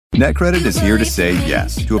NetCredit is here to say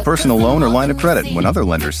yes to a personal loan or line of credit when other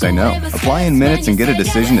lenders say no. Apply in minutes and get a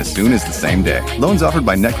decision as soon as the same day. Loans offered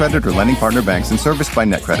by NetCredit or lending partner banks and serviced by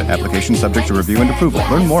NetCredit. Application subject to review and approval.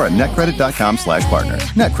 Learn more at netcredit.com/partner.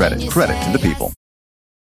 NetCredit. Credit to the people.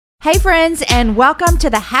 Hey friends, and welcome to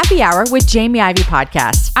the Happy Hour with Jamie Ivey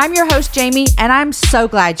podcast. I'm your host, Jamie, and I'm so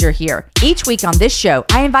glad you're here. Each week on this show,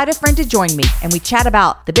 I invite a friend to join me, and we chat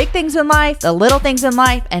about the big things in life, the little things in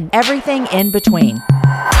life, and everything in between.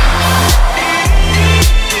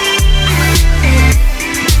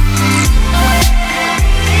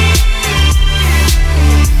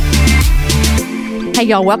 Hey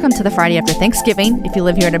y'all, welcome to the Friday after Thanksgiving. If you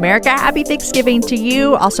live here in America, happy Thanksgiving to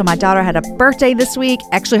you. Also, my daughter had a birthday this week.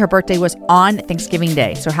 Actually, her birthday was on Thanksgiving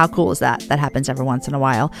Day. So how cool is that? That happens every once in a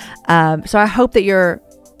while. So I hope that you're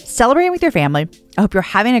celebrating with your family. I hope you're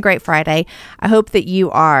having a great Friday. I hope that you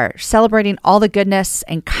are celebrating all the goodness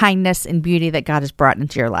and kindness and beauty that God has brought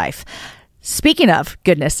into your life. Speaking of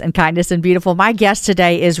goodness and kindness and beautiful, my guest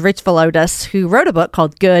today is Rich Villodas, who wrote a book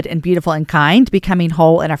called Good and Beautiful and Kind, Becoming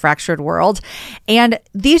Whole in a Fractured World. And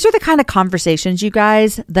these are the kind of conversations, you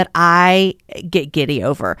guys, that I get giddy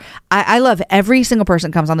over. I love every single person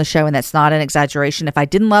that comes on the show, and that's not an exaggeration. If I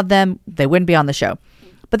didn't love them, they wouldn't be on the show.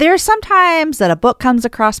 But there are some times that a book comes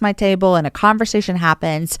across my table and a conversation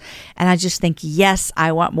happens, and I just think, yes,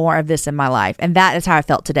 I want more of this in my life. And that is how I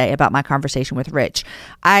felt today about my conversation with Rich.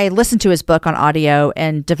 I listened to his book on audio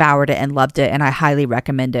and devoured it and loved it, and I highly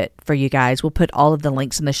recommend it for you guys. We'll put all of the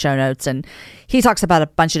links in the show notes, and he talks about a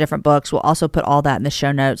bunch of different books. We'll also put all that in the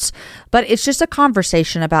show notes. But it's just a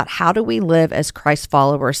conversation about how do we live as Christ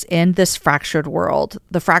followers in this fractured world.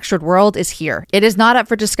 The fractured world is here. It is not up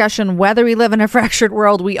for discussion whether we live in a fractured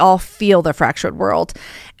world. We all feel the fractured world.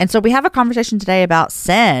 And so we have a conversation today about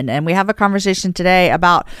sin, and we have a conversation today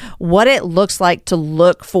about what it looks like to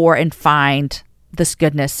look for and find this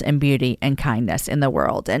goodness and beauty and kindness in the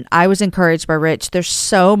world. And I was encouraged by Rich. There's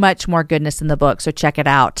so much more goodness in the book, so check it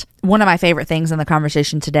out. One of my favorite things in the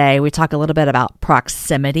conversation today, we talk a little bit about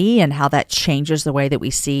proximity and how that changes the way that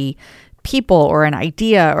we see people or an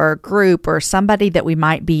idea or a group or somebody that we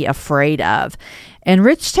might be afraid of. And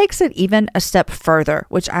Rich takes it even a step further,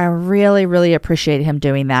 which I really, really appreciate him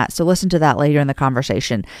doing that. So listen to that later in the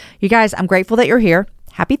conversation. You guys, I'm grateful that you're here.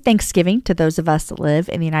 Happy Thanksgiving to those of us that live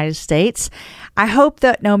in the United States. I hope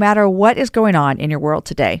that no matter what is going on in your world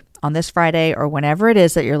today, on this Friday or whenever it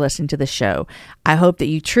is that you're listening to the show, I hope that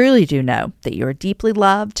you truly do know that you are deeply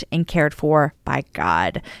loved and cared for by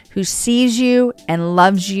God, who sees you and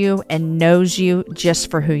loves you and knows you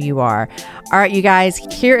just for who you are. All right, you guys,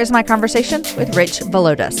 here is my conversation with Rich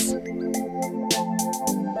Villodas.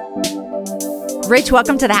 Rich,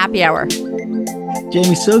 welcome to the Happy Hour.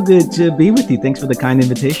 Jamie, so good to be with you. Thanks for the kind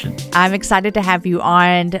invitation. I'm excited to have you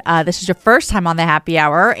on. This is your first time on the Happy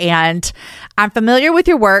Hour, and I'm familiar with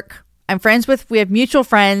your work. We have mutual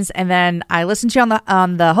friends, and then I listened to you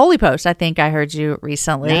on the Holy Post. I think I heard you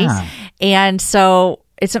recently. Yeah. And so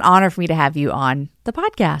it's an honor for me to have you on the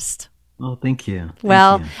podcast. Oh, thank you.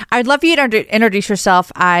 I'd love for you to introduce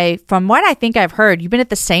yourself. From what I think I've heard, you've been at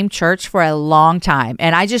the same church for a long time.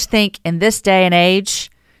 And I just think in this day and age,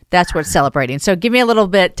 that's what's celebrating. So give me a little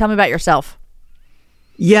bit. Tell me about yourself.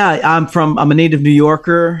 Yeah, I'm a native New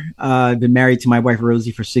Yorker. I've been married to my wife,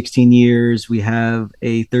 Rosie, for 16 years. We have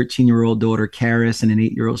a 13-year-old daughter, Karis, and an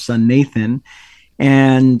 8-year-old son, Nathan.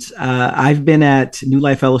 And I've been at New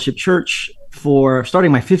Life Fellowship Church for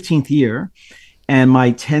starting my 15th year and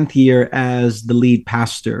my 10th year as the lead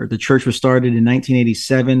pastor. The church was started in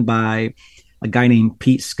 1987 by a guy named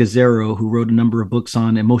Pete Scazzaro, who wrote a number of books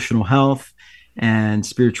on emotional health and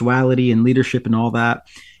spirituality and leadership and all that.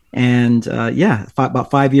 And about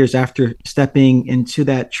 5 years after stepping into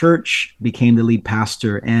that church, became the lead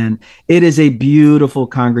pastor. And it is a beautiful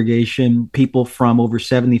congregation, people from over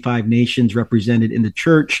 75 nations represented in the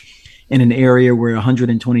church, in an area where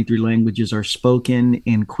 123 languages are spoken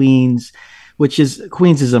in Queens.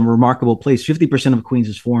 Queens is a remarkable place. 50% of Queens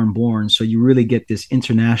is foreign born. So you really get this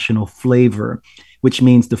international flavor, which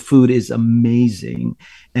means the food is amazing.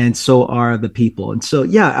 And so are the people. And so,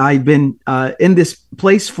 I've been in this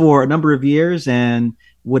place for a number of years and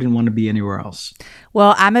wouldn't want to be anywhere else.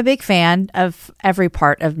 Well, I'm a big fan of every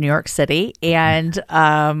part of New York City. And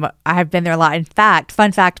I've been there a lot. In fact,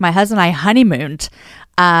 fun fact, my husband and I honeymooned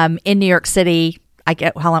in New York City,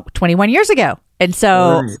 21 years ago. And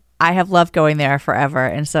so I have loved going there forever.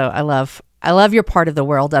 And so I love I love your part of the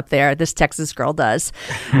world up there. This Texas girl does.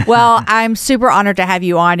 Well, I'm super honored to have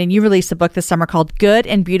you on. And you released a book this summer called Good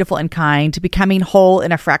and Beautiful and Kind, Becoming Whole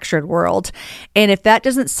in a Fractured World. And if that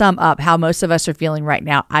doesn't sum up how most of us are feeling right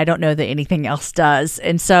now, I don't know that anything else does.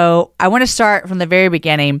 And so I want to start from the very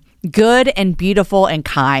beginning. Good and Beautiful and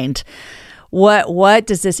Kind. What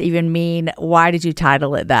does this even mean? Why did you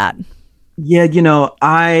title it that? Yeah,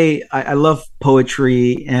 I love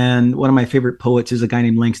poetry, and one of my favorite poets is a guy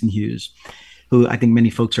named Langston Hughes, who I think many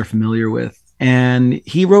folks are familiar with. And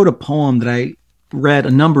he wrote a poem that I read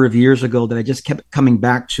a number of years ago that I just kept coming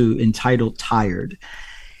back to, entitled Tired,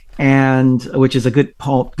 and which is a good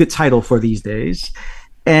title for these days.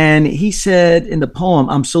 And he said in the poem,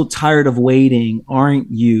 "I'm so tired of waiting,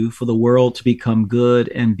 aren't you, for the world to become good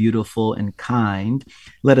and beautiful and kind?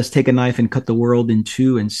 Let us take a knife and cut the world in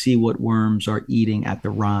two and see what worms are eating at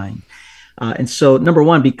the rind." And so, number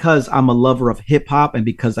one, because I'm a lover of hip hop and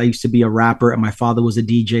because I used to be a rapper and my father was a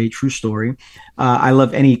DJ, true story, I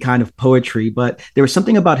love any kind of poetry. But there was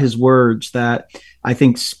something about his words that I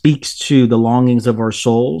think speaks to the longings of our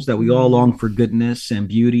souls, that we all long for goodness and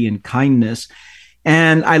beauty and kindness.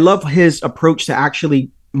 And I love his approach to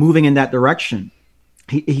actually moving in that direction.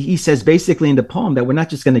 He says basically in the poem that we're not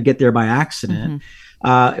just going to get there by accident.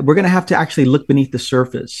 We're going to have to actually look beneath the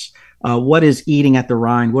surface. What is eating at the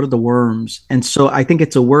rind? What are the worms? And so I think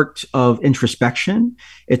it's a work of introspection.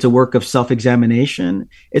 It's a work of self-examination.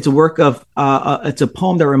 It's a work of, it's a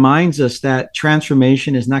poem that reminds us that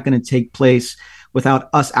transformation is not going to take place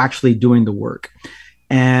without us actually doing the work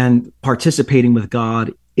and participating with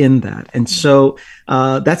God in that. And so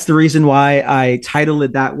that's the reason why I title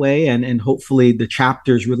it that way. And hopefully the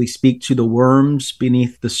chapters really speak to the worms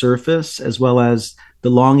beneath the surface, as well as the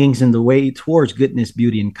longings and the way towards goodness,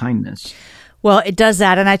 beauty, and kindness. Well, it does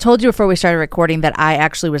that. And I told you before we started recording that I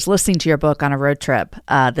actually was listening to your book on a road trip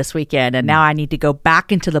this weekend. And now I need to go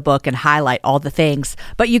back into the book and highlight all the things.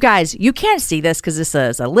 But you guys, you can't see this because this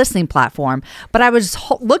is a listening platform. But I was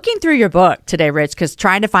looking through your book today, Rich, because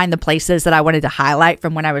trying to find the places that I wanted to highlight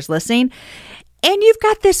from when I was listening. And you've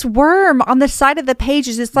got this worm on the side of the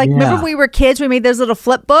pages. It's like, remember when we were kids, we made those little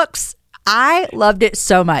flip books? I loved it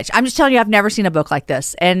so much. I'm just telling you, I've never seen a book like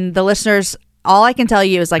this. And the listeners, all I can tell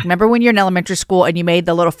you is, like, remember when you're in elementary school and you made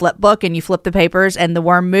the little flip book and you flipped the papers and the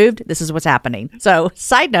worm moved? This is what's happening. So,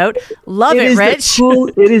 side note, love it, Rich.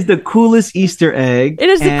 It is the coolest Easter egg. It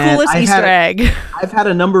is the coolest Easter egg. I've had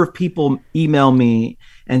a number of people email me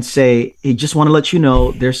and say, "Hey, just want to let you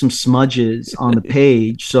know there's some smudges on the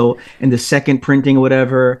page. So in the second printing or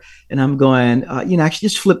whatever." And I'm going, actually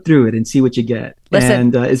just flip through it and see what you get.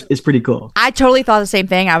 Listen, and it's pretty cool. I totally thought the same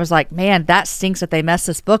thing. I was like, man, that stinks that they messed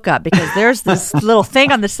this book up, because there's this little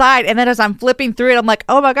thing on the side. And then as I'm flipping through it, I'm like,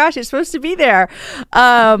 oh my gosh, it's supposed to be there.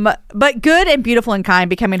 But Good and Beautiful and Kind,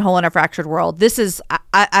 Becoming Whole in a Fractured World. This is,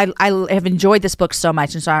 I have enjoyed this book so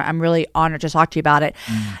much. And so I'm really honored to talk to you about it.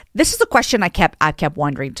 This is a question I kept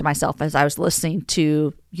wondering to myself as I was listening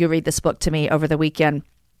to you read this book to me over the weekend.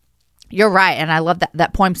 You're right. And I love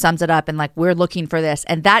that poem sums it up. And like, we're looking for this.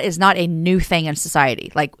 And that is not a new thing in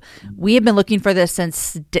society. Like, we have been looking for this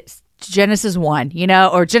since Genesis 1,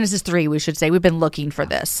 or Genesis 3, we should say. We've been looking for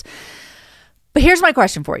this. But here's my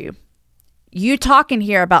question for you. You talk in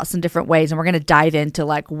here about some different ways, and we're going to dive into,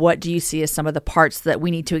 like, what do you see as some of the parts that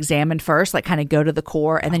we need to examine first, like kind of go to the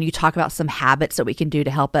core. And then you talk about some habits that we can do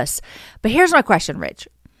to help us. But here's my question, Rich.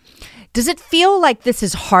 Does it feel like this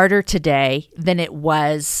is harder today than it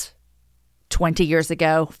was 20 years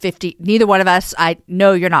ago, 50? Neither one of us, I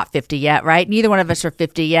know you're not 50 yet, right? Neither one of us are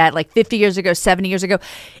 50 yet. Like 50 years ago, 70 years ago.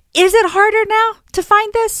 Is it harder now to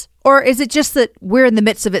find this? Or is it just that we're in the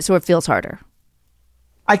midst of it, so it feels harder?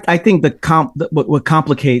 I think what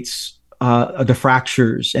complicates the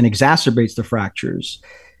fractures and exacerbates the fractures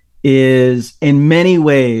is, in many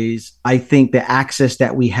ways, I think the access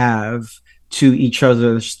that we have to each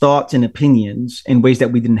other's thoughts and opinions in ways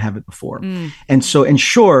that we didn't have it before. And so, in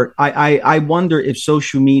short, I wonder if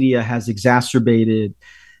social media has exacerbated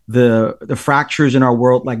the fractures in our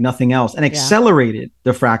world like nothing else, and accelerated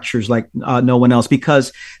the fractures like no one else.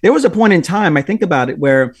 Because there was a point in time, I think about it,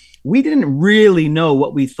 where we didn't really know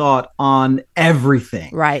what we thought on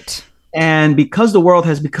everything. Right. And because the world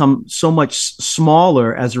has become so much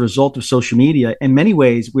smaller as a result of social media, in many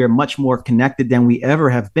ways, we are much more connected than we ever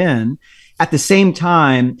have been. At the same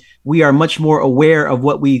time, we are much more aware of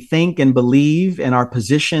what we think and believe and our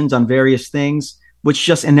positions on various things, which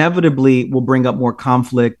just inevitably will bring up more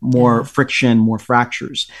conflict, more friction, more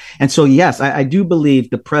fractures. And so, yes, I do believe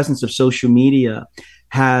the presence of social media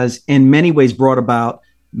has in many ways brought about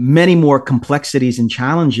many more complexities and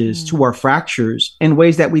challenges to our fractures in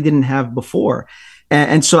ways that we didn't have before.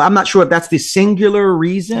 And so I'm not sure if that's the singular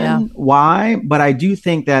reason why, but I do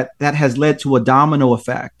think that that has led to a domino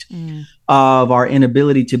effect of our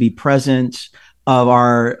inability to be present, of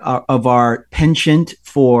our penchant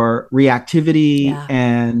for reactivity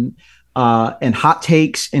and hot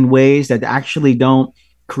takes in ways that actually don't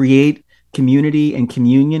create community and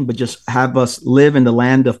communion, but just have us live in the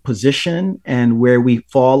land of position and where we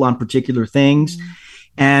fall on particular things.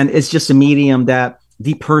 And it's just a medium that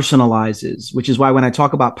depersonalizes, which is why when I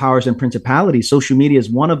talk about powers and principalities, social media is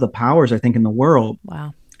one of the powers, I think, in the world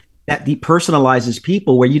that depersonalizes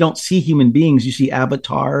people, where you don't see human beings, you see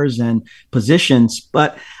avatars and positions.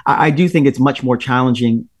 But I do think it's much more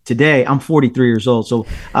challenging today. I'm 43 years old. So,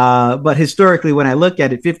 but historically, when I look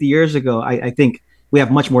at it 50 years ago, I think we have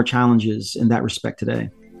much more challenges in that respect today.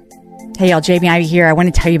 Hey, y'all, Jamie Ivey here. I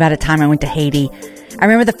want to tell you about a time I went to Haiti. I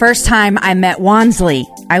remember the first time I met Wansley.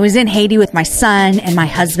 I was in Haiti with my son and my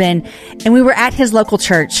husband, and we were at his local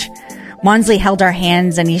church. Wansley held our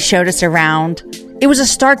hands and he showed us around. It was a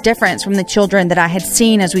stark difference from the children that I had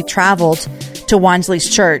seen as we traveled to Wansley's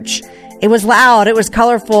church. It was loud. It was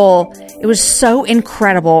colorful. It was so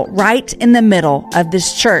incredible, right in the middle of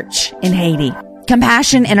this church in Haiti.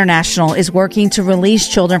 Compassion International is working to release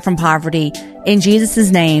children from poverty in Jesus'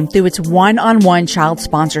 name through its one-on-one child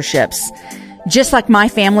sponsorships. Just like my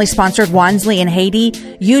family sponsored Wansley in Haiti,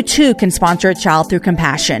 you too can sponsor a child through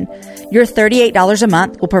Compassion. Your $38 a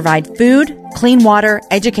month will provide food, clean water,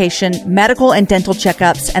 education, medical and dental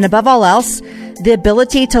checkups, and above all else, the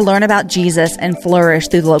ability to learn about Jesus and flourish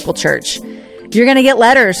through the local church. You're going to get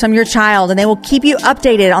letters from your child, and they will keep you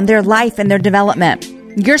updated on their life and their development.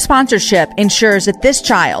 Your sponsorship ensures that this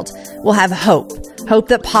child will have hope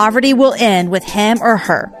that poverty will end with him or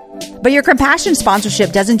her. But your Compassion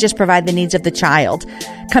sponsorship doesn't just provide the needs of the child.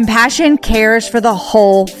 Compassion cares for the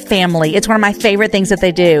whole family. It's one of my favorite things that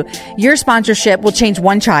they do. Your sponsorship will change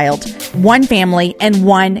one child, one family, and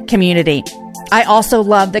one community. I also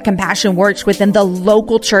love that Compassion works within the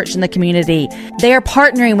local church in the community. They are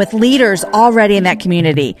partnering with leaders already in that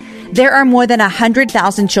community. There are more than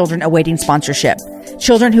 100,000 children awaiting sponsorship,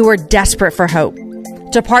 children who are desperate for hope.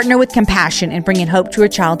 To partner with Compassion in bringing hope to a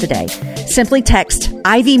child today, simply text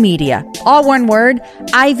Ivy Media, all one word,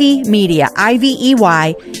 Ivy Media,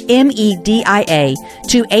 IVEYMEDIA,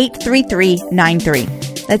 to 83393.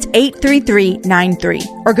 That's 83393.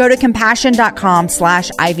 Or go to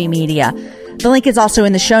compassion.com/Ivy Media. The link is also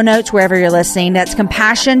in the show notes wherever you're listening. That's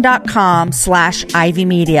compassion.com/Ivy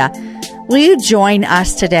Media. Will you join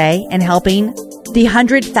us today in helping the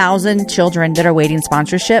 100,000 children that are waiting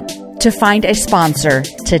sponsorship to find a sponsor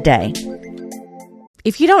today?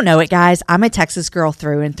 If you don't know it, guys, I'm a Texas girl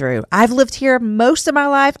through and through. I've lived here most of my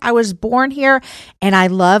life. I was born here, and I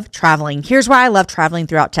love traveling. Here's why I love traveling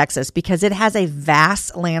throughout Texas, because it has a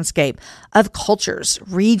vast landscape of cultures,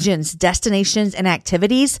 regions, destinations, and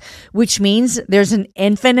activities, which means there's an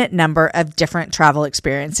infinite number of different travel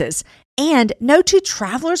experiences. And no two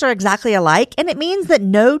travelers are exactly alike, and it means that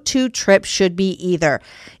no two trips should be either.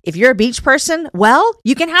 If you're a beach person, well,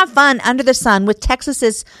 you can have fun under the sun with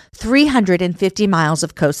Texas's 350 miles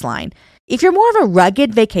of coastline. If you're more of a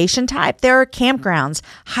rugged vacation type, there are campgrounds,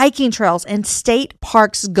 hiking trails, and state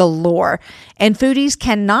parks galore. And foodies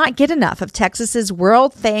cannot get enough of Texas's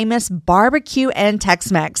world-famous barbecue and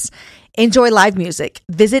Tex-Mex. Enjoy live music,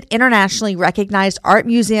 visit internationally recognized art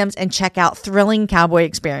museums, and check out thrilling cowboy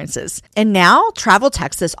experiences. And now, Travel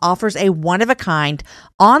Texas offers a one-of-a-kind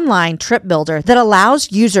online trip builder that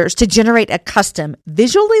allows users to generate a custom,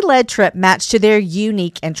 visually led trip matched to their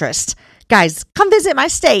unique interests. Guys, come visit my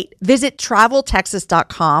state. Visit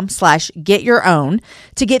traveltexas.com/get-your-own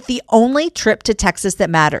to get the only trip to Texas that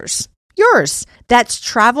matters. Yours. That's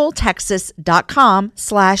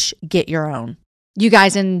traveltexas.com/get-your-own. You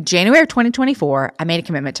guys, in January of 2024, I made a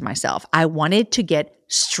commitment to myself. I wanted to get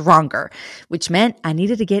stronger, which meant I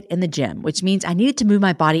needed to get in the gym, which means I needed to move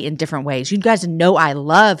my body in different ways. You guys know I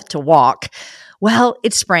love to walk. Well,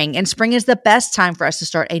 it's spring, and spring is the best time for us to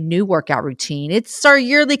start a new workout routine. It's our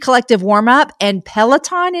yearly collective warm-up, and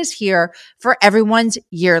Peloton is here for everyone's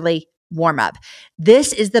yearly warm-up.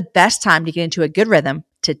 This is the best time to get into a good rhythm,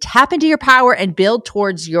 to tap into your power and build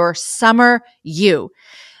towards your summer you.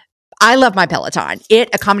 I love my Peloton. It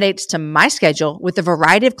accommodates to my schedule with a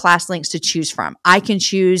variety of class links to choose from. I can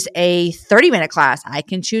choose a 30-minute class. I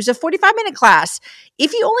can choose a 45-minute class.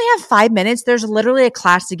 If you only have 5 minutes, there's literally a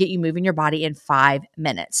class to get you moving your body in 5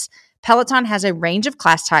 minutes. Peloton has a range of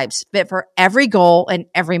class types fit for every goal and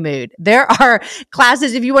every mood. There are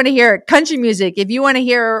classes if you want to hear country music, if you want to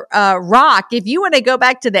hear rock, if you want to go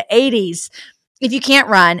back to the 80s. If you can't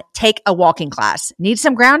run, take a walking class. Need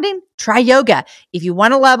some grounding? Try yoga. If you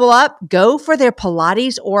want to level up, go for their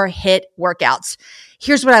Pilates or HIIT workouts.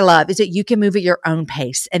 Here's what I love is that you can move at your own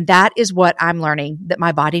pace. And that is what I'm learning that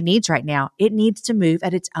my body needs right now. It needs to move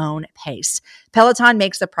at its own pace. Peloton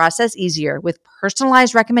makes the process easier with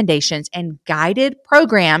personalized recommendations and guided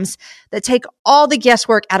programs that take all the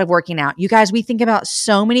guesswork out of working out. You guys, we think about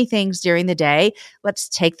so many things during the day. Let's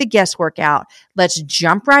take the guesswork out. Let's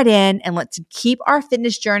jump right in and let's keep our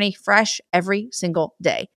fitness journey fresh every single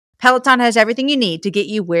day. Peloton has everything you need to get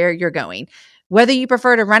you where you're going. Whether you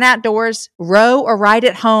prefer to run outdoors, row or ride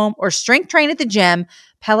at home, or strength train at the gym,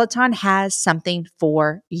 Peloton has something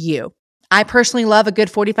for you. I personally love a good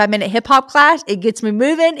 45-minute hip hop class. It gets me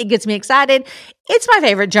moving. It gets me excited. It's my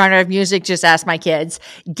favorite genre of music. Just ask my kids.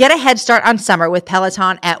 Get a head start on summer with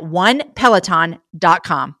Peloton at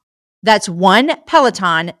onepeloton.com. That's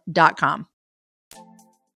onepeloton.com.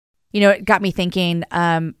 You know, it got me thinking,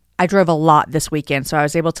 I drove a lot this weekend, so I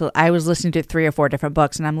was listening to 3 or 4 different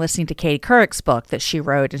books, and I'm listening to Katie Couric's book that she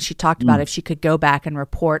wrote, and she talked about if she could go back and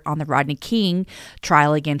report on the Rodney King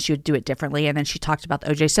trial again, she would do it differently. And then she talked about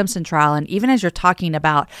the O.J. Simpson trial. And even as you're talking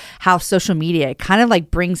about how social media kind of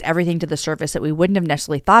like brings everything to the surface that we wouldn't have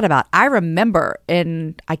necessarily thought about. I remember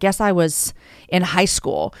I guess I was in high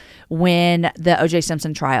school when the O.J.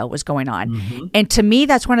 Simpson trial was going on. Mm-hmm. And to me,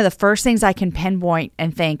 that's one of the first things I can pinpoint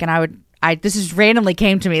and think, and this just randomly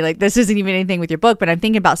came to me, like this isn't even anything with your book, but I'm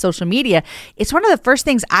thinking about social media. It's one of the first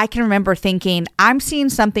things I can remember thinking, I'm seeing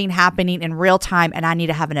something happening in real time and I need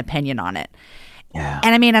to have an opinion on it. Yeah.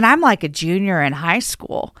 And I mean, and I'm like a junior in high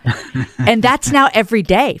school and that's now every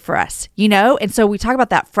day for us, you know? And so we talk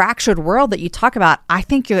about that fractured world that you talk about. I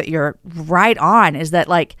think you're right on, is that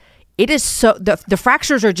like, it is so, the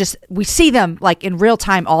fractures are just, we see them like in real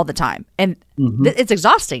time all the time. And it's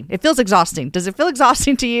exhausting. It feels exhausting. Does it feel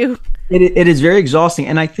exhausting to you? It is very exhausting.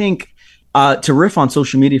 And I think to riff on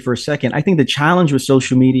social media for a second, I think the challenge with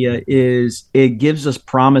social media is it gives us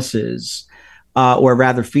promises or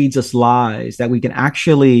rather feeds us lies that we can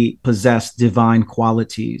actually possess divine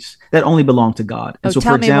qualities that only belong to God. And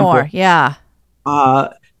tell me more. Yeah.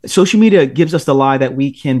 Social media gives us the lie that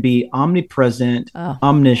we can be omnipresent,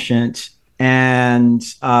 omniscient, and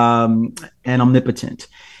omnipotent.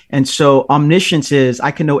 And so omniscience is I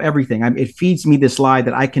can know everything. It feeds me this lie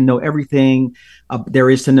that I can know everything there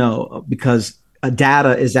is to know because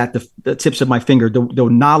data is at the tips of my finger, the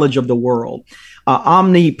knowledge of the world.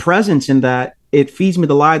 Omnipresence in that it feeds me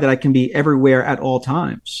the lie that I can be everywhere at all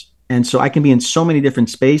times. And so I can be in so many different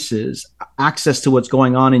spaces, access to what's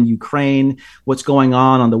going on in Ukraine, what's going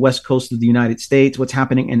on the West Coast of the United States, what's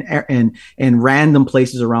happening in random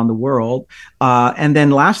places around the world. And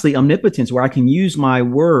then lastly, omnipotence, where I can use my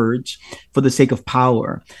words for the sake of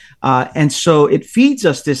power. And so it feeds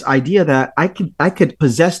us this idea that I could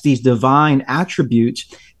possess these divine attributes.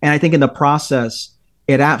 And I think in the process,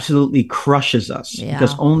 it absolutely crushes us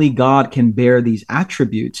because only God can bear these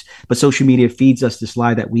attributes. But social media feeds us this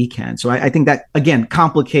lie that we can. So I think that, again,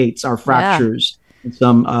 complicates our fractures in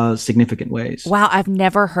some significant ways. Wow. I've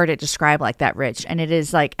never heard it described like that, Rich. And it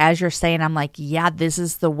is like, as you're saying, I'm like, yeah, this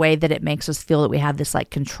is the way that it makes us feel that we have this like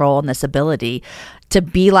control and this ability to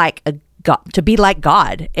be like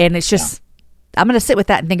God. And it's just, I'm going to sit with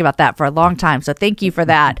that and think about that for a long time. So thank you for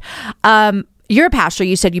that. You're a pastor.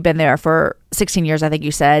 You said you've been there for 16 years, I think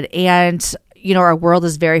you said. And, you know, our world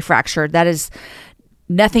is very fractured. That is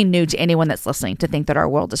nothing new to anyone that's listening to think that our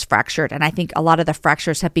world is fractured. And I think a lot of the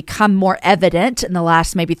fractures have become more evident in the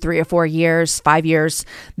last maybe 3 or 4 years, 5 years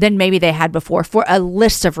than maybe they had before for a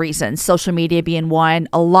list of reasons, social media being one,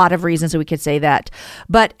 a lot of reasons that we could say that.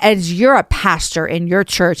 But as you're a pastor in your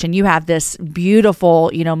church and you have this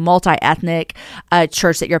beautiful, you know, multi-ethnic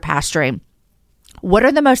church that you're pastoring, what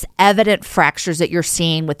are the most evident fractures that you're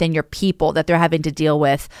seeing within your people that they're having to deal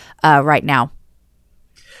with right now?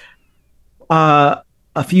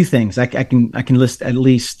 A few things. I can list at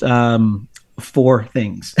least 4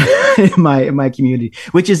 things in my community,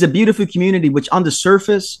 which is a beautiful community, which on the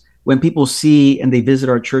surface, when people see and they visit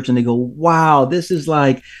our church and they go, wow, this is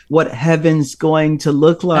like what heaven's going to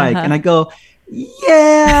look like. And I go,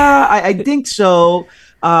 yeah, I think so.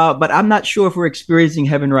 But I'm not sure if we're experiencing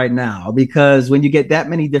heaven right now, because when you get that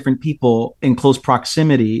many different people in close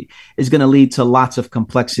proximity, it's going to lead to lots of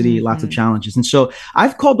complexity, lots of challenges. And so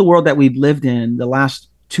I've called the world that we've lived in the last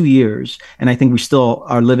 2 years, and I think we still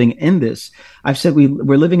are living in this. I've said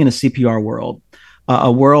we're living in a CPR world,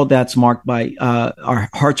 a world that's marked by our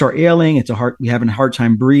hearts are ailing. We have a hard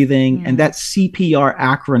time breathing. And that CPR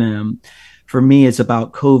acronym for me is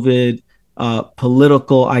about COVID,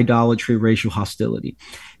 political idolatry, racial hostility.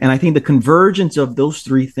 And I think the convergence of those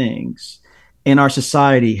 3 things in our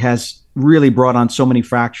society has really brought on so many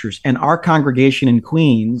fractures. And our congregation in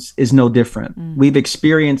Queens is no different. We've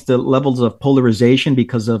experienced the levels of polarization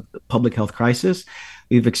because of the public health crisis.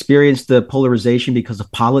 We've experienced the polarization because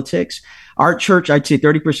of politics. Our church, I'd say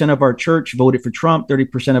 30% of our church voted for Trump,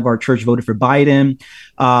 30% of our church voted for Biden,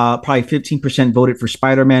 probably 15% voted for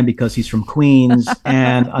Spider-Man because he's from Queens,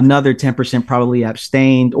 and another 10% probably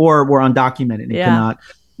abstained or were undocumented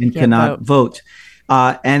and cannot vote.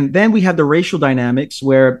 And then we have the racial dynamics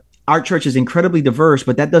where our church is incredibly diverse,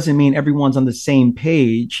 but that doesn't mean everyone's on the same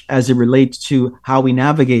page as it relates to how we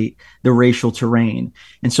navigate the racial terrain.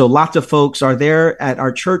 And so lots of folks are there at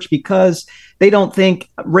our church because they don't think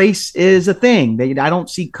race is a thing. I don't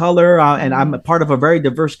see color, and I'm a part of a very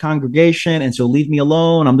diverse congregation. And so leave me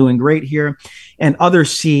alone. I'm doing great here. And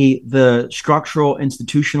others see the structural,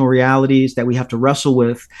 institutional realities that we have to wrestle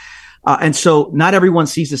with. And so not everyone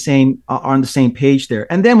sees the same, are on the same page there.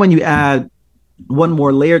 And then when you add one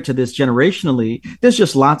more layer to this generationally, there's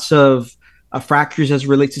just lots of fractures as it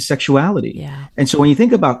relates to sexuality. Yeah. And so when you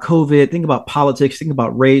think about COVID, think about politics, think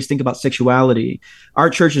about race, think about sexuality, our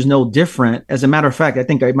church is no different. As a matter of fact, I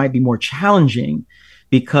think it might be more challenging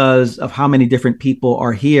because of how many different people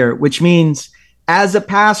are here, which means as a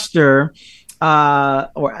pastor,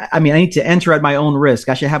 I need to enter at my own risk.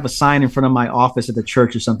 I should have a sign in front of my office at the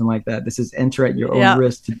church or something like that. This is enter at your own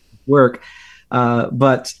risk to work.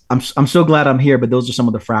 But I'm so glad I'm here. But those are some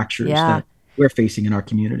of the fractures that we're facing in our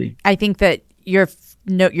community. I think that your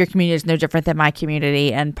community is no different than my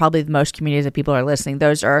community, and probably most communities that people are listening.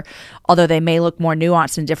 Those are, although they may look more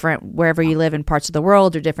nuanced and different wherever you live in parts of the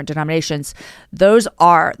world or different denominations, those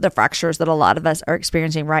are the fractures that a lot of us are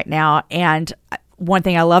experiencing right now. And one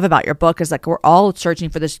thing I love about your book is like we're all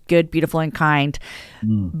searching for this good, beautiful, and kind,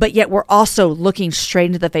 but yet we're also looking straight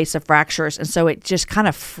into the face of fractures. And so it just kind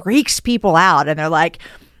of freaks people out. And they're like,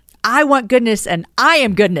 I want goodness and I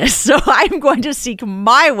am goodness. So I'm going to seek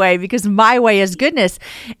my way because my way is goodness.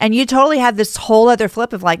 And you totally have this whole other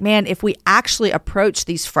flip of like, man, if we actually approach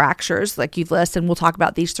these fractures, like you've listed, and we'll talk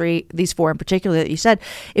about these four in particular that you said,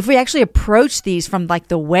 if we actually approach these from like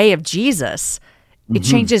the way of Jesus, it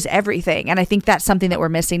changes everything. And I think that's something that we're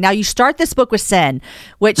missing. Now, you start this book with sin,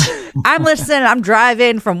 which I'm listening. I'm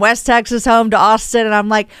driving from West Texas home to Austin. And I'm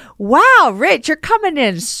like, wow, Rich, you're coming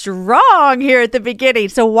in strong here at the beginning.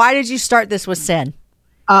 So why did you start this with sin?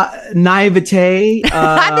 Naivete.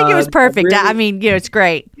 I think it was perfect. Really, I mean, it's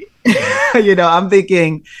great. I'm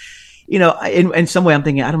thinking, in some way I'm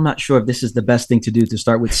thinking, I'm not sure if this is the best thing to do to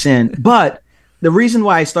start with sin. But the reason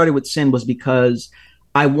why I started with sin was because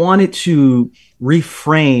I wanted to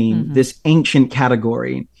reframe this ancient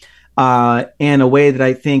category in a way that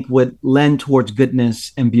I think would lend towards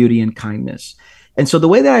goodness and beauty and kindness. And so the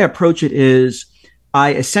way that I approach it is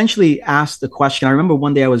I essentially asked the question. I remember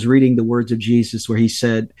one day I was reading the words of Jesus where he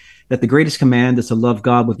said that the greatest command is to love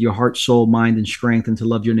God with your heart, soul, mind, and strength, and to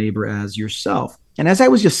love your neighbor as yourself. And as I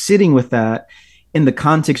was just sitting with that in the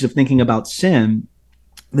context of thinking about sin,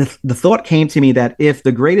 the thought came to me that if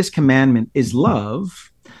the greatest commandment is love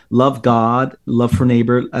God, love for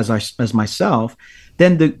neighbor as myself,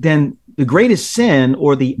 then the greatest sin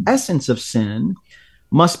or the essence of sin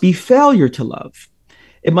must be failure to love.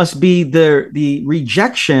 It must be the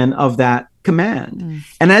rejection of that command.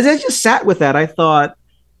 And as I just sat with that, I thought,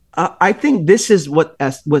 I think this is what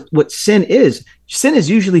sin is. Sin is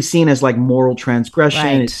usually seen as like moral transgression.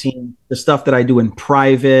 Right. It's seen the stuff that I do in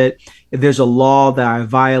private. If there's a law that I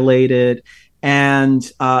violated. And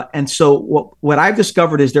so what I've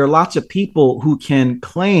discovered is there are lots of people who can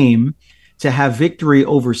claim to have victory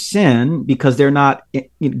over sin because they're not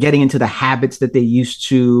getting into the habits that they used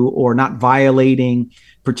to or not violating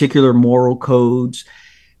particular moral codes.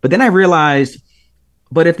 But then I realized,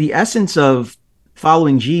 but if the essence of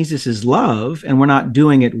following Jesus is love and we're not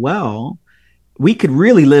doing it well, we could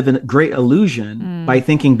really live in a great illusion by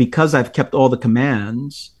thinking because I've kept all the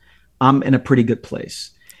commands, I'm in a pretty good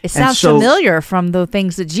place. It sounds familiar from the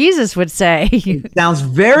things that Jesus would say. It sounds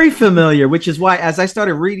very familiar, which is why as I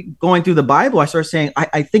started going through the Bible, I started saying,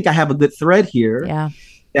 I think I have a good thread here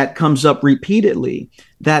that comes up repeatedly,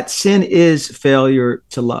 that sin is failure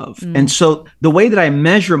to love. And so the way that I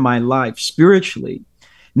measure my life spiritually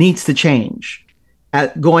needs to change.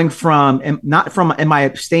 Going from, am I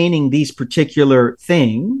abstaining these particular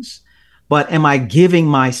things, but am I giving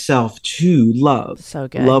myself to love? So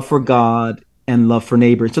good. Love for God and love for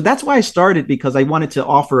neighbor. So that's why I started, because I wanted to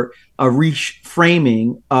offer a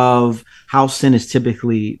reframing of how sin is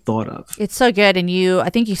typically thought of. It's so good. And I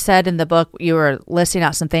think you said in the book, you were listing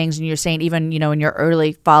out some things and you're saying even, in your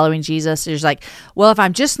early following Jesus, you're like, well, if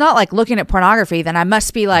I'm just not like looking at pornography, then I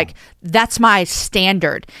must be like, that's my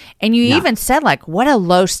standard. And you even said like, what a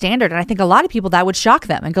low standard. And I think a lot of people that would shock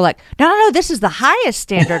them and go like, no, this is the highest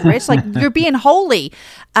standard, right? It's like, you're being holy.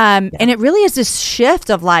 And it really is this shift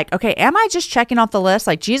of like, okay, am I just checking off the list?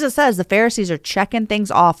 Like Jesus says, the Pharisees are checking things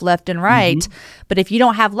off left and right. But if you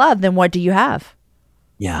don't have love, then what do you have?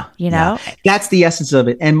 Yeah. Yeah. That's the essence of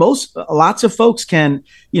it. And lots of folks can,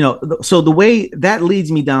 so the way that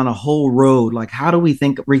leads me down a whole road, like how do we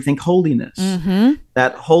rethink holiness?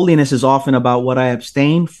 That holiness is often about what I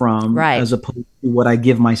abstain from as opposed to what I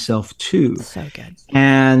give myself to. So good.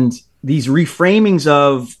 And these reframings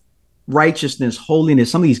of righteousness,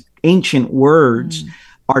 holiness, some of these ancient words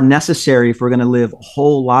are necessary if we're going to live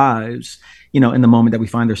whole lives, in the moment that we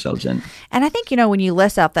find ourselves in. And I think, when you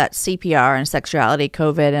list out that CPR and sexuality,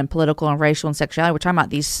 COVID and political and racial and sexuality, we're talking about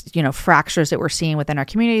these, fractures that we're seeing within our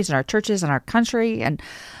communities and our churches and our country. And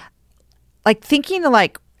like thinking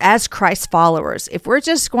like, as Christ followers, if we're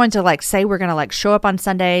just going to like say we're going to like show up on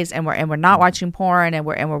Sundays and we're not watching porn and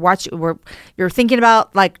you're thinking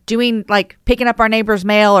about like doing like picking up our neighbor's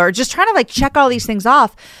mail or just trying to like check all these things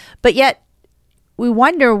off, but yet we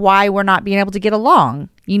wonder why we're not being able to get along,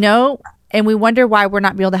 and we wonder why we're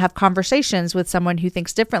not being able to have conversations with someone who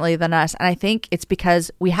thinks differently than us. And I think it's because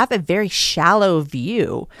we have a very shallow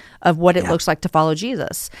view of what it looks like to follow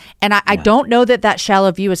Jesus. And I don't know that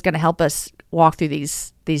shallow view is going to help us walk through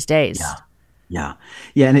these days. Yeah.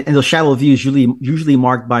 And those shallow views usually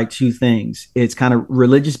marked by two things. It's kind of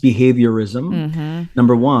religious behaviorism,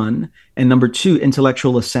 number one, and number two,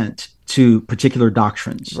 intellectual assent to particular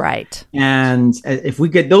doctrines. Right. And if we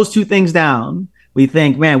get those two things down, we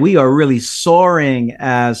think, man, we are really soaring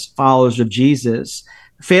as followers of Jesus,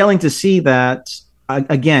 failing to see that,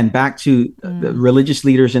 again, back to the religious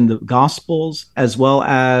leaders in the Gospels, as well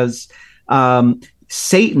as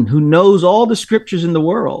Satan, who knows all the scriptures in the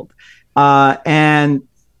world. And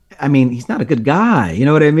I mean, he's not a good guy. You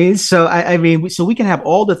know what I mean? So, so we can have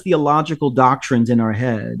all the theological doctrines in our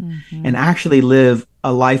head and actually live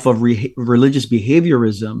a life of religious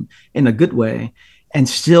behaviorism in a good way and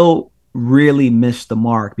still really miss the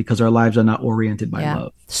mark because our lives are not oriented by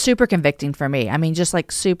love. Super convicting for me. I mean, just like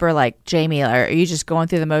super like, Jamie, are you just going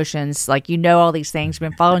through the motions? Like, all these things. You've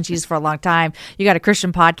been following Jesus for a long time. You got a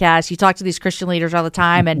Christian podcast. You talk to these Christian leaders all the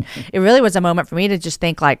time. And it really was a moment for me to just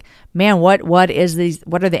think like, man, what are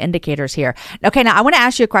the indicators here? Okay. Now I want to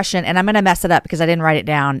ask you a question and I'm going to mess it up because I didn't write it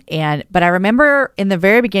down. But I remember in the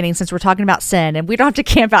very beginning, since we're talking about sin and we don't have to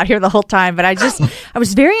camp out here the whole time, but I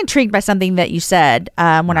was very intrigued by something that you said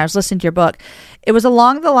when I was listening to your book. It was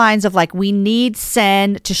along the lines of like, we need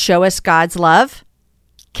sin to show us God's love.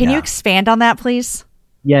 Can you expand on that, please?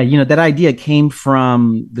 Yeah, that idea came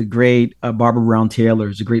from the great Barbara Brown Taylor,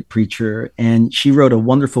 who's a great preacher, and she wrote a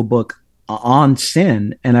wonderful book on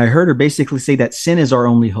sin. And I heard her basically say that sin is our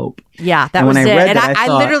only hope. Yeah, that was it. And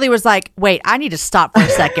I literally was like, wait, I need to stop for a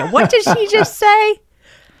second. What did she just say?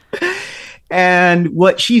 And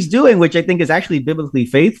what she's doing, which I think is actually biblically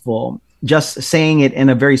faithful, just saying it in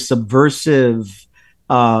a very subversive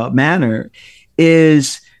manner,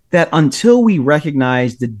 is that until we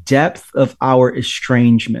recognize the depth of our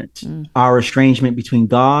estrangement between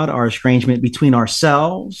God, our estrangement between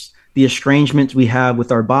ourselves, the estrangement we have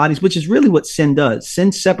with our bodies, which is really what sin does.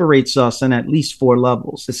 Sin separates us on at least 4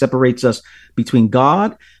 levels. It separates us between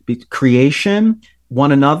God, creation,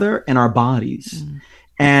 one another, and our bodies.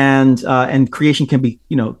 And creation can be,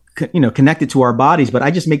 connected to our bodies, but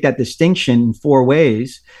I just make that distinction in 4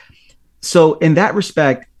 ways. So in that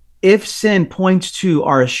respect, if sin points to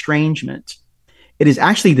our estrangement, it is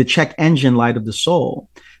actually the check engine light of the soul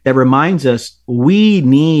that reminds us we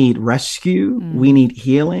need rescue, we need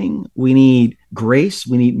healing, we need grace,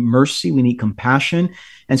 we need mercy, we need compassion.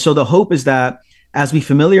 And so the hope is that as we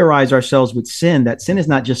familiarize ourselves with sin, that sin is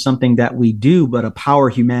not just something that we do, but a power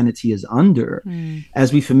humanity is under.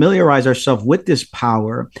 As we familiarize ourselves with this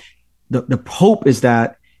power, the hope is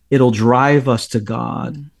that it'll drive us to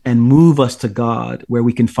God and move us to God, where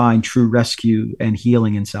we can find true rescue and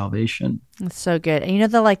healing and salvation. That's so good.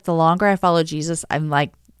 And the longer I follow Jesus, I'm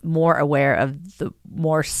like more aware of the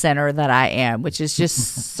more sinner that I am, which is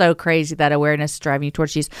just so crazy, that awareness driving you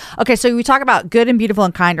towards Jesus. Okay, so we talk about good and beautiful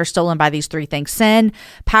and kind are stolen by these 3 things: sin,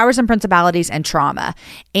 powers and principalities, and trauma.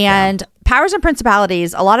 And powers and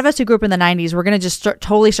principalities, a lot of us who grew up in the 90s, we're going to just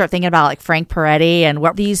totally start thinking about like Frank Peretti and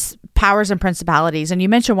what these powers and principalities. And you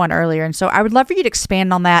mentioned one earlier. And so I would love for you to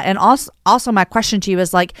expand on that. And also my question to you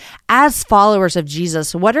is like, as followers of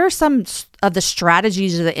Jesus, what are some of the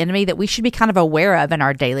strategies of the enemy that we should be kind of aware of in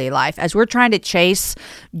our daily life as we're trying to chase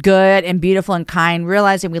good and beautiful and kind,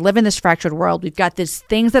 realizing we live in this fractured world. We've got these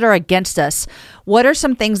things that are against us. What are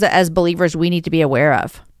some things that as believers we need to be aware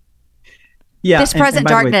of? Yeah, this present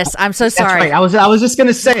darkness. I'm so sorry. Right. I was just going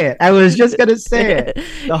to say it.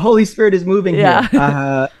 The Holy Spirit is moving here.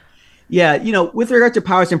 With regard to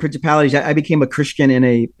powers and principalities, I became a Christian in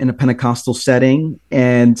a Pentecostal setting,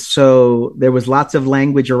 and so there was lots of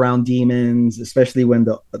language around demons, especially when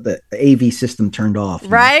the AV system turned off.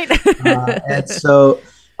 Right. And so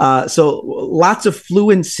lots of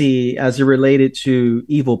fluency as it related to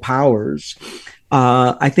evil powers.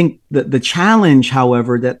 I think the challenge,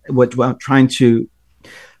 however, that what I'm trying to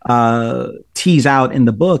tease out in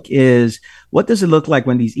the book is, what does it look like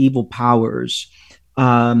when these evil powers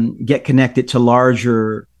get connected to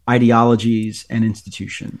larger ideologies and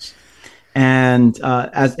institutions? And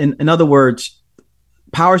in other words,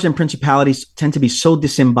 powers and principalities tend to be so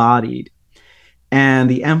disembodied, and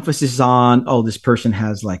the emphasis is on, oh, this person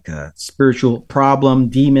has like a spiritual problem,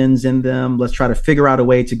 demons in them. Let's try to figure out a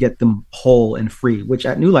way to get them whole and free, which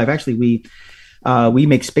at New Life, actually, we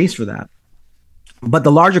make space for that. But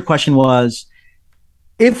the larger question was,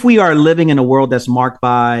 if we are living in a world that's marked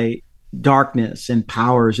by darkness and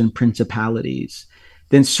powers and principalities,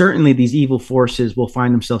 then certainly these evil forces will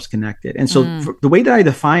find themselves connected. And so the way that I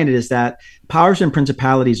define it is that powers and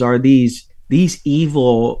principalities are these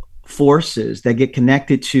evil forces that get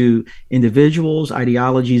connected to individuals,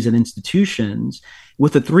 ideologies, and institutions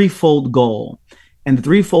with a threefold goal. And the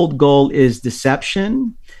threefold goal is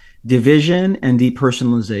deception, division, and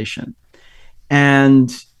depersonalization.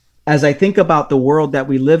 And as I think about the world that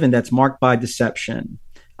we live in that's marked by deception,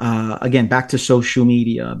 again, back to social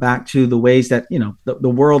media, back to the ways that, the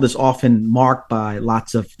world is often marked by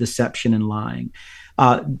lots of deception and lying.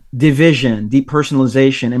 Division,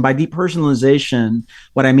 depersonalization. And by depersonalization,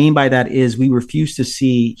 what I mean by that is we refuse to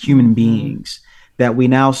see human beings, that we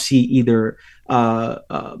now see either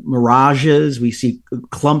mirages, we see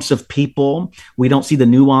clumps of people, we don't see the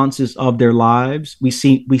nuances of their lives, we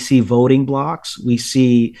see voting blocks, we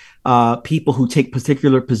see people who take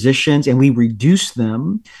particular positions, and we reduce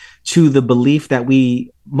them to the belief that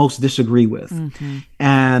we most disagree with.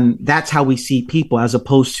 And that's how we see people, as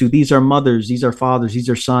opposed to these are mothers, these are fathers, these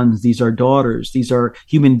are sons, these are daughters, these are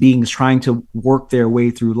human beings trying to work their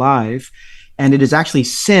way through life. And it is actually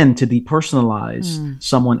sin to depersonalize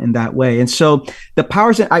someone in that way. And so the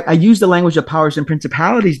powers, I use the language of powers and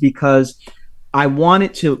principalities because I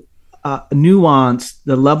wanted to nuance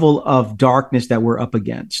the level of darkness that we're up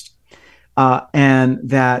against. And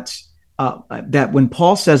that when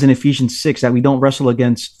Paul says in Ephesians 6 that we don't wrestle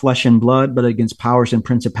against flesh and blood, but against powers and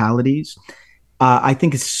principalities, I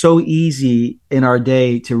think it's so easy in our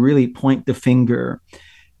day to really point the finger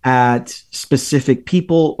at specific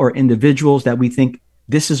people or individuals that we think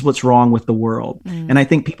this is what's wrong with the world. And I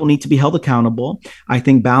think people need to be held accountable. I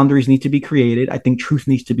think boundaries need to be created. I think truth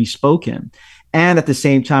needs to be spoken. And at the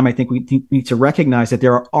same time, I think we need to recognize that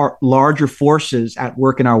there are larger forces at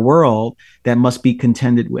work in our world that must be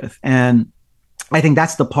contended with. And I think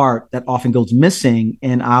that's the part that often goes missing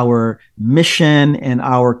in our mission and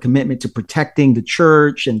our commitment to protecting the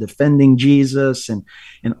church and defending Jesus and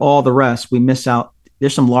all the rest. We miss out.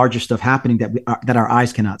 There's some larger stuff happening that our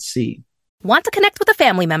eyes cannot see. Want to connect with a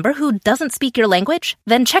family member who doesn't speak your language?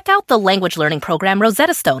 Then check out the language learning program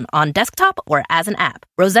Rosetta Stone on desktop or as an app.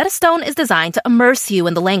 Rosetta Stone is designed to immerse you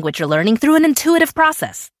in the language you're learning through an intuitive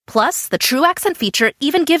process. Plus, the True Accent feature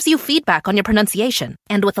even gives you feedback on your pronunciation.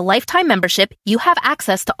 And with a lifetime membership, you have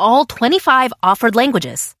access to all 25 offered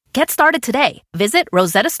languages. Get started today. Visit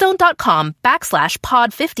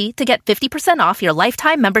rosettastone.com/pod50 to get 50% off your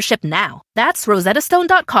lifetime membership now. That's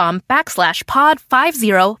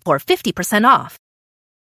rosettastone.com/pod50 for 50% off.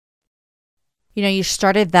 You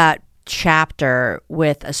started that chapter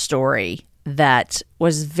with a story that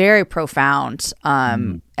was very profound.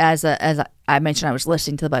 As I mentioned, I was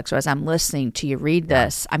listening to the book. So as I'm listening to you read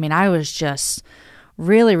this, I was just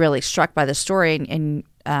really, really struck by the story. And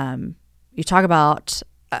you talk about,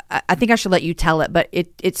 I think I should let you tell it, but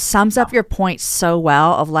it sums up your point so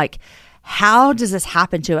well of like, how does this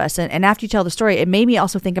happen to us? And after you tell the story, it made me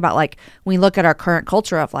also think about like, when we look at our current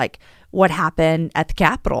culture of like what happened at the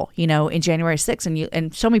Capitol, in January 6th.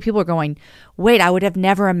 And so many people are going, wait, I would have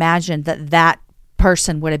never imagined that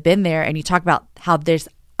person would have been there. And you talk about how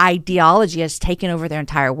ideology has taken over their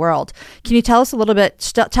entire world. Can you tell us a little bit,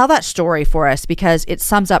 tell that story for us, because it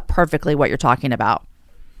sums up perfectly what you're talking about.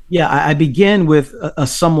 Yeah, I begin with a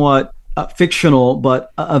somewhat fictional,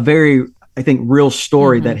 but a very, I think, real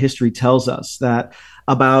story that history tells us, that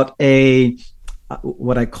about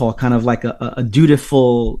what I call kind of like a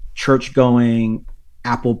dutiful church-going,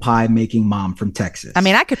 apple pie making mom from Texas. I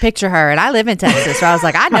mean, I could picture her, and I live in Texas, so I was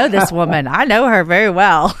like, I know this woman. I know her very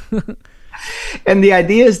well. And the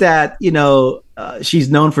idea is that, she's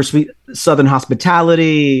known for sweet Southern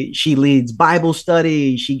hospitality. She leads Bible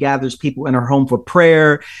study. She gathers people in her home for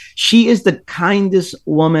prayer. She is the kindest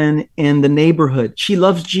woman in the neighborhood. She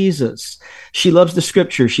loves Jesus. She loves the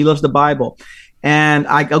scripture. She loves the Bible. And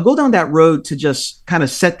I'll go down that road to just kind of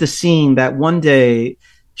set the scene that one day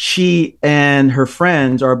she and her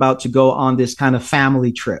friends are about to go on this kind of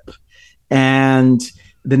family trip. And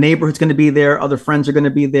the neighborhood's going to be there. Other friends are going to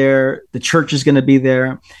be there. The church is going to be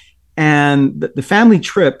there. And the family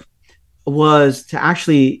trip was to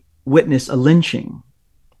actually witness a lynching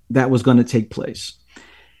that was going to take place.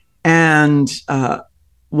 And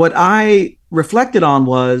what I reflected on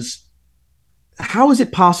was, how is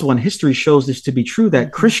it possible, and history shows this to be true,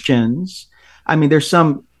 that Christians, I mean, there's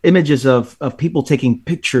some images of people taking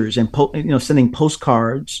pictures and sending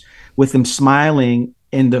postcards with them smiling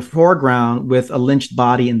in the foreground with a lynched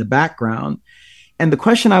body in the background. And the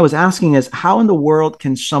question I was asking is, how in the world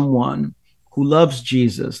can someone who loves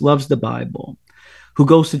Jesus, loves the Bible, who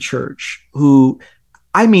goes to church, who,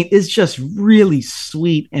 I mean, is just really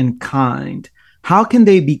sweet and kind, how can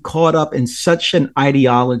they be caught up in such an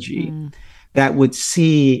ideology that would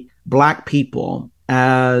see Black people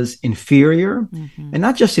as inferior, and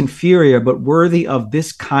not just inferior, but worthy of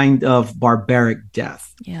this kind of barbaric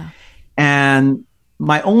death? Yeah. And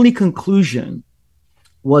my only conclusion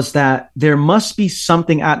was that there must be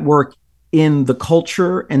something at work in the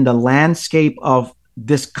culture and the landscape of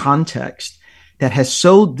this context that has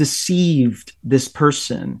so deceived this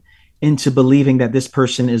person into believing that this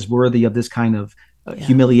person is worthy of this kind of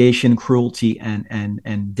humiliation, cruelty,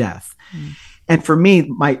 and death. And for me,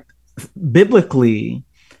 biblically,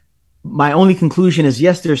 my only conclusion is,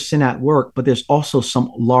 yes, there's sin at work, but there's also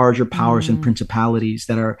some larger powers and principalities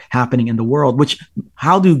that are happening in the world,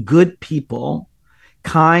 how do good people,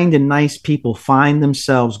 kind and nice people, find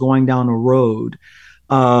themselves going down a road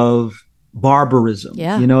of barbarism?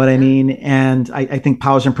 Yeah. You know what I mean? And I think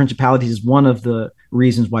powers and principalities is one of the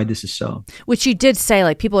reasons why this is so. Which you did say,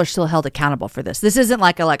 like, people are still held accountable for this. This isn't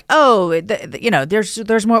there's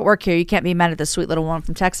more at work here. You can't be mad at this sweet little woman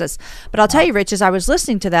from Texas. But I'll tell you, Rich, as I was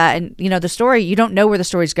listening to that, and the story, you don't know where the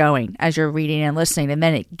story's going as you're reading and listening, and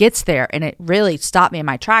then it gets there, and it really stopped me in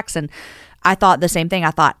my tracks. And I thought the same thing.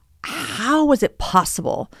 I thought, how was it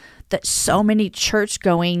possible that so many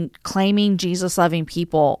church-going, claiming Jesus-loving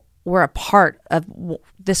people were a part of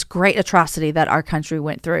this great atrocity that our country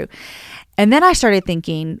went through? And then I started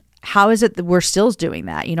thinking, how is it that we're still doing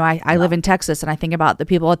that? I live in Texas, and I think about the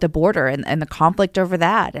people at the border and the conflict over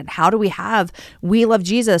that. And how do we love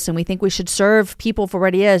Jesus, and we think we should serve people for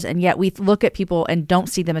what he is, and yet we look at people and don't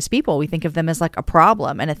see them as people. We think of them as like a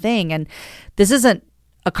problem and a thing. And this isn't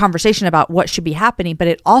a conversation about what should be happening, but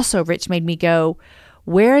it also, Rich, made me go,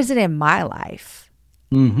 where is it in my life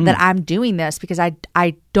that I'm doing this? Because I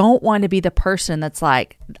don't want to be the person that's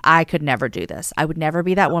like, I could never do this. I would never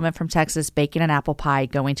be that woman from Texas baking an apple pie,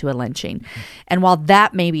 going to a lynching. And while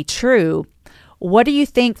that may be true, what do you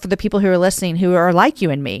think for the people who are listening who are like you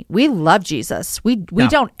and me? We love Jesus. We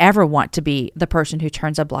don't ever want to be the person who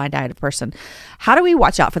turns a blind eye to a person. How do we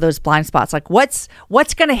watch out for those blind spots? Like, what's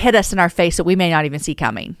going to hit us in our face that we may not even see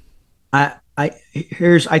coming? I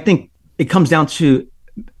think it comes down to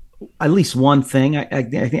at least one thing. I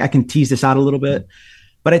think I can tease this out a little bit,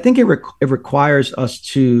 but I think it requires us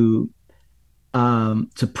to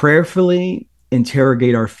prayerfully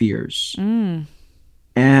interrogate our fears.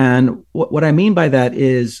 And what I mean by that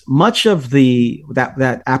is, much of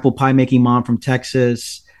that apple pie making mom from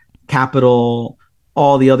Texas, Capitol,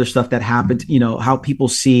 all the other stuff that happened, how people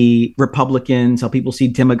see Republicans, how people see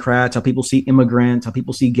Democrats, how people see immigrants, how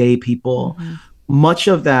people see gay people. Much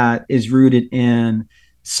of that is rooted in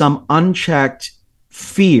some unchecked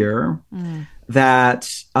fear that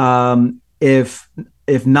if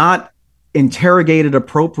not interrogated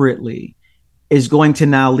appropriately, is going to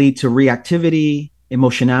now lead to reactivity,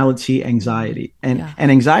 emotionality, anxiety. And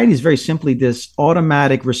anxiety is very simply this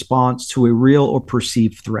automatic response to a real or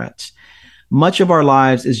perceived threat. much of our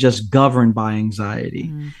lives is just governed by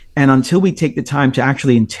anxiety. And until we take the time to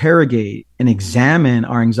actually interrogate and examine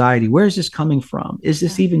our anxiety, where is this coming from? Is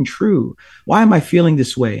this even true? Why am I feeling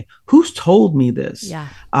this way? Who's told me this?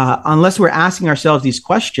 Unless we're asking ourselves these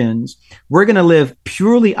questions, we're going to live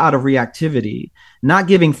purely out of reactivity, not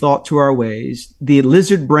giving thought to our ways. The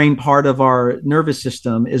lizard brain part of our nervous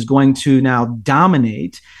system is going to now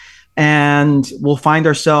dominate, and we'll find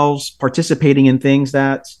ourselves participating in things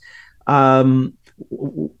that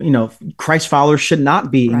Christ followers should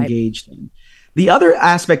not be engaged in. The other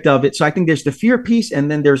aspect of it, so I think there's the fear piece,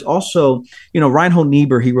 and then there's also, Reinhold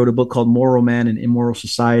Niebuhr, he wrote a book called Moral Man and Immoral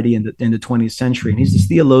Society in the 20th century. And he's this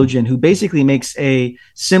theologian who basically makes a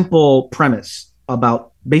simple premise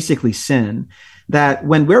about basically sin, that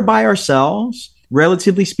when we're by ourselves,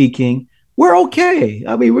 relatively speaking, we're okay.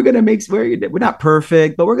 I mean, we're not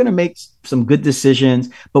perfect, but we're going to make some good decisions.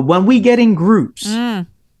 But when we get in groups,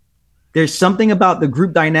 there's something about the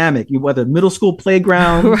group dynamic, whether middle school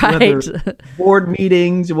playground, whether board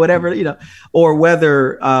meetings, whatever, or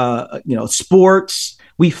whether, sports,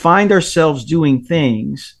 we find ourselves doing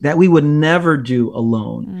things that we would never do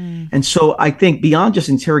alone. And so I think beyond just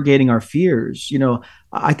interrogating our fears,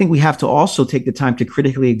 I think we have to also take the time to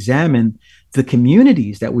critically examine the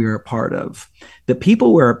communities that we are a part of, the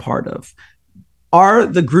people we're a part of. Are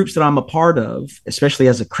the groups that I'm a part of, especially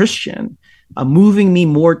as a Christian, moving me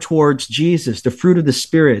more towards Jesus, the fruit of the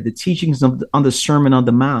Spirit, the teachings on the Sermon on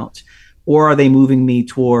the Mount? Or are they moving me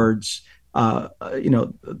towards, fear?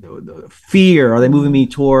 Are they moving me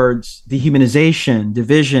towards dehumanization,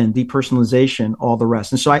 division, depersonalization, all the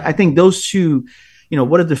rest? And so I think those two,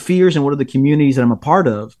 what are the fears and what are the communities that I'm a part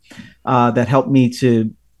of that help me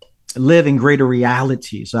to live in greater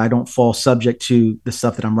reality, so I don't fall subject to the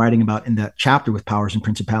stuff that I'm writing about in that chapter with powers and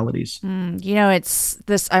principalities. It's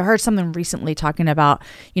this, I heard something recently talking about,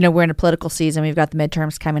 we're in a political season, we've got the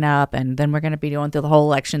midterms coming up, and then we're going to be going through the whole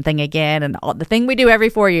election thing again, and the thing we do every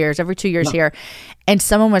 4 years, every 2 years here. And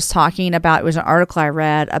someone was talking about, it was an article I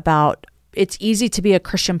read about, it's easy to be a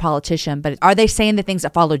Christian politician, but are they saying the things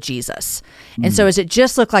that follow Jesus? And so, does it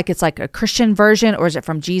just look like it's like a Christian version, or is it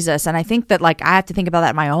from Jesus? And I think that I have to think about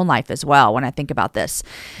that in my own life as well when I think about this.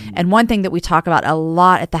 And one thing that we talk about a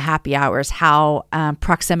lot at the happy hour is how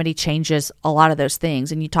proximity changes a lot of those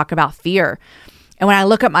things. And you talk about fear. And when I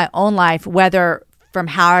look at my own life, whether from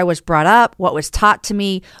how I was brought up, what was taught to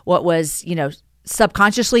me, what was,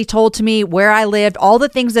 subconsciously told to me, where I lived, all the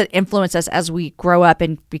things that influence us as we grow up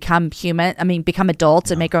and become adults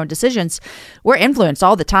and make our own decisions, we're influenced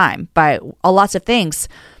all the time by lots of things.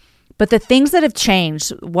 But the things that have changed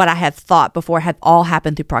what I had thought before have all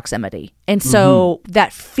happened through proximity. And so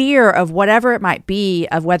that fear of whatever it might be,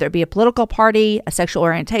 of whether it be a political party, a sexual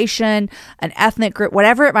orientation, an ethnic group,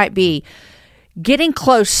 whatever it might be, getting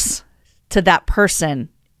close to that person,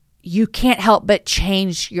 you can't help but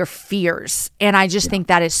change your fears. And I just think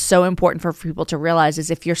that is so important for people to realize,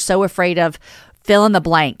 is if you're so afraid of fill in the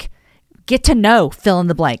blank, get to know fill in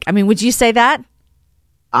the blank. I mean, would you say that?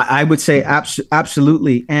 I would say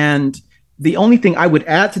absolutely. And the only thing I would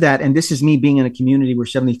add to that, and this is me being in a community where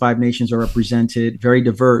 75 nations are represented, very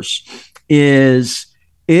diverse, is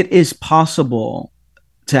it is possible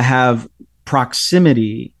to have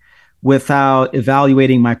proximity without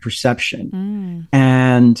evaluating my perception.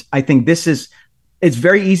 And I think it's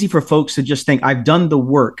very easy for folks to just think I've done the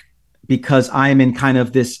work because I'm in kind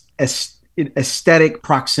of this aesthetic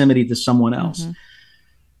proximity to someone else.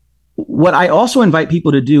 What I also invite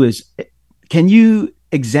people to do is, can you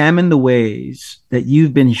examine the ways that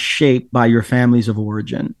you've been shaped by your families of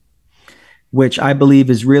origin, which I believe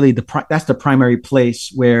is really that's the primary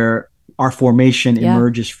place where our formation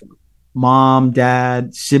emerges from. Mom,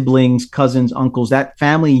 dad, siblings, cousins, uncles, that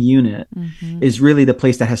family unit is really the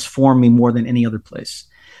place that has formed me more than any other place,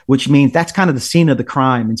 which means that's kind of the scene of the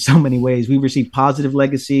crime in so many ways. We receive positive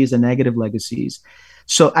legacies and negative legacies.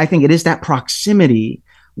 So I think it is that proximity,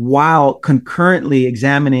 while concurrently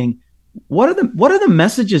examining what are the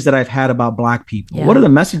messages that I've had about Black people? What are the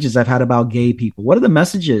messages I've had about gay people? What are the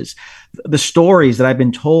messages, the stories that I've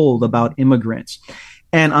been told about immigrants?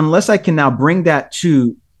 And unless I can now bring that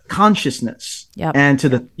to consciousness and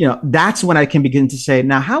to that's when I can begin to say,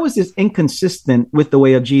 now, how is this inconsistent with the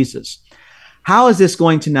way of Jesus? How is this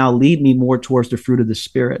going to now lead me more towards the fruit of the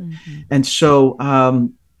Spirit? And so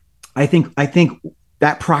I think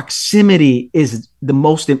that proximity is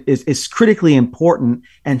is critically important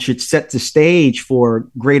and should set the stage for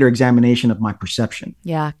greater examination of my perception.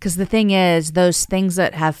 Yeah, because the thing is, those things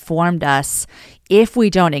that have formed us, if we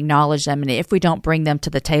don't acknowledge them and if we don't bring them to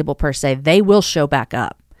the table per se, they will show back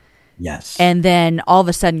up. Yes. And then all of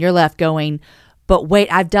a sudden you're left going, but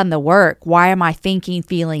wait, I've done the work. Why am I thinking,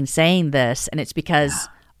 feeling, saying this? And it's because,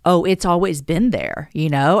 it's always been there,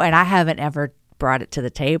 and I haven't ever brought it to the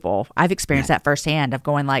table. I've experienced that firsthand of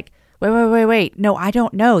going like, wait. No, I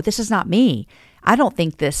don't know. This is not me. I don't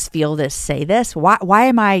think this, feel this, say this. Why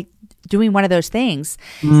am I doing one of those things?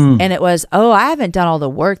 And it was, I haven't done all the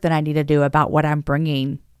work that I need to do about what I'm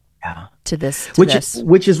bringing to this.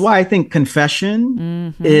 Which is why I think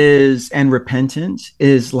confession and repentance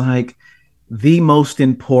is like the most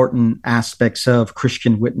important aspects of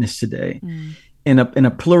Christian witness today. In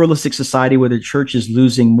a pluralistic society where the church is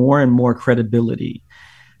losing more and more credibility,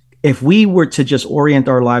 if we were to just orient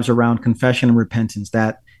our lives around confession and repentance,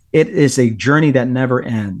 that it is a journey that never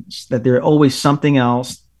ends, that there's always something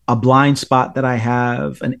else, a blind spot that I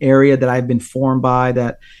have, an area that I've been formed by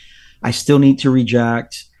that I still need to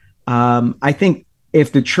reject. I think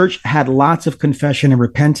if the church had lots of confession and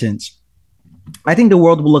repentance, I think the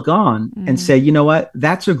world will look on and say, you know what,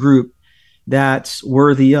 that's a group that's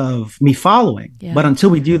worthy of me following. Yeah. But until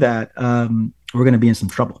we do that, we're going to be in some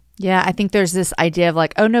trouble. Yeah, I think there's this idea of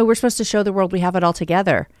like, oh no, we're supposed to show the world we have it all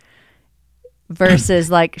together, versus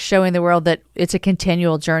like showing the world that it's a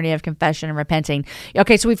continual journey of confession and repenting.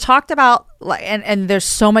 Okay, so we've talked about, and there's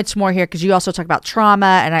so much more here because you also talk about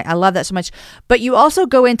trauma, and I love that so much. But you also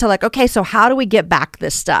go into like, okay, so how do we get back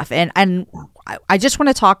this stuff? And I just want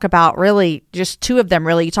to talk about really just two of them.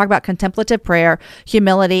 Really, you talk about contemplative prayer,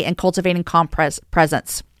 humility, and cultivating calm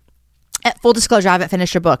presence. Full disclosure, I haven't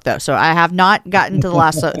finished your book though, so I have not gotten to the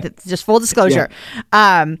last. So just full disclosure.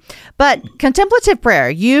 Yeah. But contemplative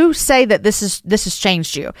prayer, you say that this has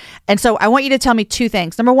changed you, and so I want you to tell me two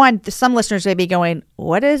things. Number one, some listeners may be going,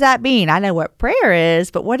 "What does that mean? I know what prayer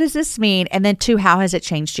is, but what does this mean?" And then two, how has it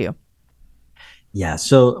changed you? Yeah.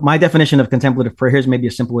 So my definition of contemplative prayer, here's maybe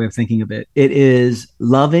a simple way of thinking of it. It is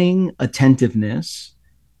loving attentiveness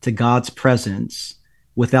to God's presence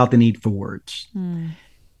without the need for words.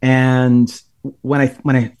 And when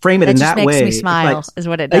I frame it in that way, makes me smile, is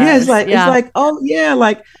what it does. Yeah, it's like, oh yeah,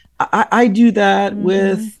 like I do that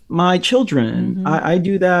with my children. I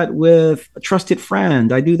do that with a trusted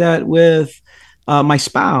friend. I do that with my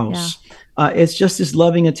spouse. Yeah. It's just this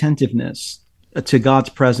loving attentiveness to God's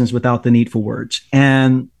presence without the need for words.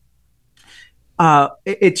 And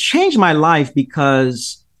it's changed my life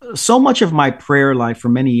because so much of my prayer life for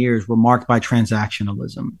many years were marked by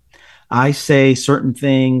transactionalism. I say certain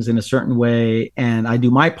things in a certain way, and I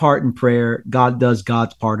do my part in prayer. God does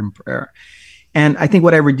God's part in prayer. And I think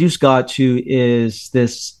what I reduce God to is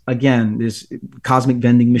this cosmic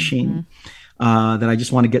vending machine that I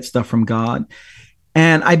just want to get stuff from God.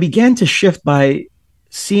 And I began to shift by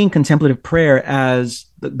seeing contemplative prayer as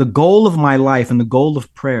the goal of my life, and the goal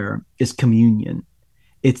of prayer is communion.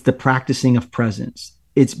 It's the practicing of presence.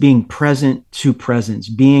 It's being present to presence,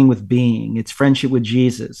 being with being. It's friendship with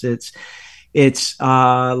Jesus. It's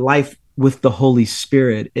life with the Holy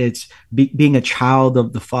Spirit. It's being a child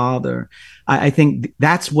of the Father. I think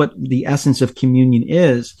that's what the essence of communion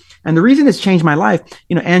is. And the reason it's changed my life,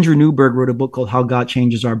 Andrew Newberg wrote a book called How God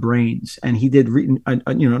Changes Our Brains. And he did,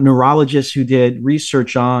 neurologists who did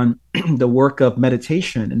research on the work of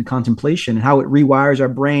meditation and contemplation and how it rewires our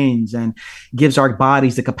brains and gives our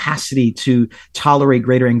bodies the capacity to tolerate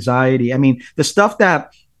greater anxiety. I mean, the stuff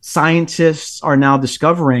that scientists are now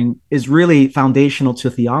discovering is really foundational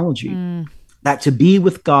to theology. That to be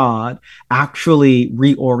with God actually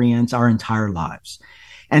reorients our entire lives.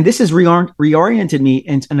 And this has reoriented me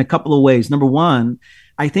in a couple of ways. Number one,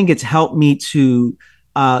 I think it's helped me to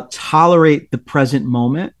tolerate the present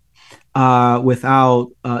moment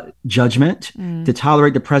without judgment, to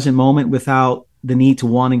tolerate the present moment without the need to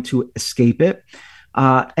wanting to escape it.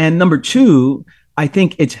 And number two, I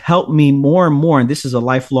think it's helped me more and more, and this is a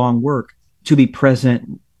lifelong work, to be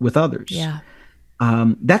present with others. Yeah.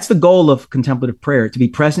 That's the goal of contemplative prayer, to be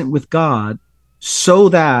present with God so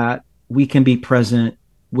that we can be present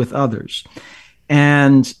with others.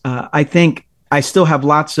 And I think I still have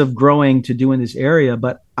lots of growing to do in this area,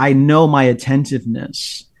 but I know my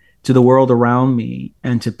attentiveness to the world around me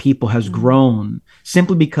and to people has grown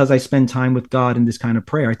simply because I spend time with God in this kind of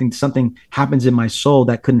prayer. I think something happens in my soul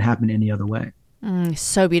that couldn't happen any other way.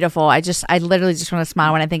 So beautiful. I literally just want to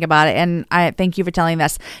smile when I think about it. And I thank you for telling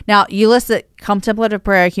this. Now, you listed contemplative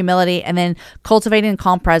prayer, humility, and then cultivating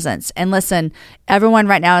calm presence. And listen, everyone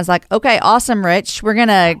right now is like, okay, awesome, Rich. We're going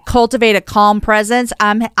to cultivate a calm presence.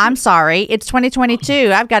 I'm sorry. It's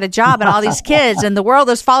 2022. I've got a job and all these kids and the world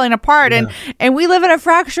is falling apart and we live in a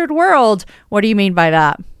fractured world. What do you mean by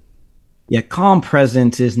that? Yeah, calm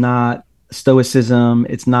presence is not stoicism.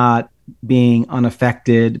 It's not being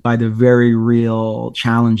unaffected by the very real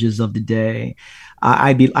challenges of the day.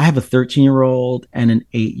 I have a 13-year-old and an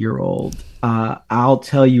 8-year-old. I'll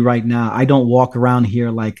tell you right now, I don't walk around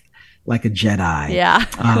here like a Jedi. Yeah.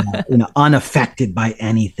 Unaffected by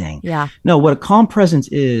anything. Yeah. No, what a calm presence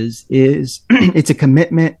is it's a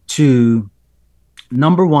commitment to,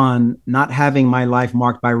 number one, not having my life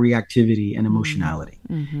marked by reactivity and emotionality.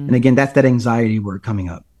 Mm-hmm. And again, that's that anxiety word coming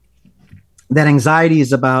up. That anxiety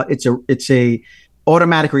is about, it's a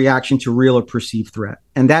automatic reaction to real or perceived threat.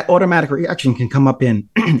 And that automatic reaction can come up in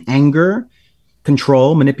anger,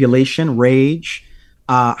 control, manipulation, rage,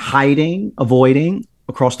 hiding, avoiding,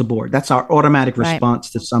 across the board. That's our automatic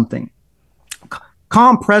response to something.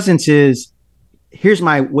 Calm presence is, here's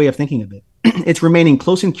my way of thinking of it. It's remaining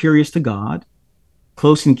close and curious to God,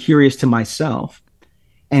 close and curious to myself,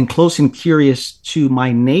 and close and curious to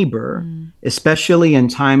my neighbor, especially in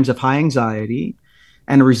times of high anxiety,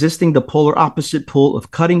 and resisting the polar opposite pull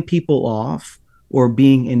of cutting people off or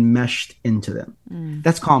being enmeshed into them.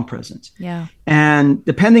 That's calm presence. Yeah. And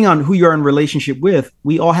depending on who you're in relationship with,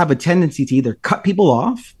 we all have a tendency to either cut people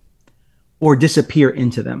off or disappear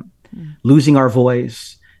into them, losing our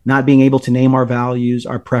voice, not being able to name our values,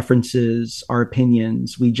 our preferences, our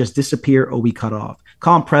opinions. We just disappear or we cut off.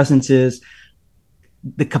 Calm presence is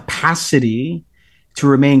the capacity to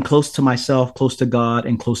remain close to myself, close to God,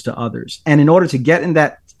 and close to others. And in order to get in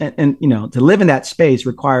that, and to live in that space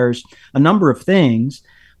requires a number of things,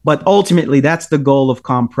 but ultimately that's the goal of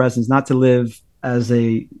calm presence, not to live as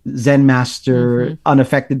a Zen master,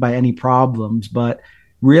 unaffected by any problems, but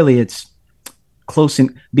really it's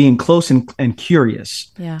being close and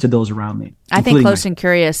curious to those around me. I think close and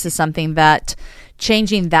curious is something that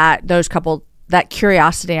changing that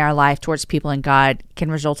curiosity in our life towards people and God can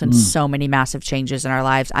result in so many massive changes in our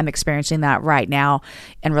lives. I'm experiencing that right now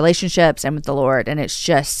in relationships and with the Lord. And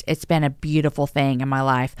it's been a beautiful thing in my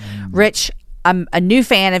life. Rich, I'm a new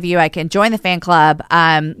fan of you. I can join the fan club.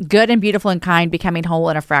 Good and Beautiful and Kind, Becoming Whole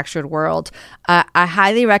in a Fractured World. I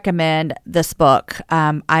highly recommend this book.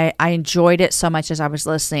 I enjoyed it so much as I was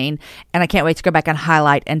listening, and I can't wait to go back and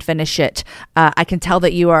highlight and finish it. I can tell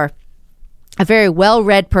that you are a very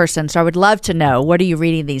well-read person, so I would love to know, what are you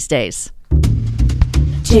reading these days?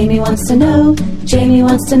 Jamie wants to know. Jamie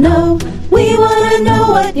wants to know. We want to know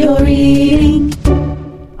what you're reading.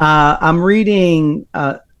 I'm reading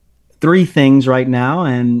 3 things right now,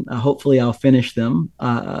 and hopefully I'll finish them.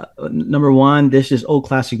 Number one, this is old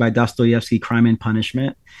classic by Dostoevsky, Crime and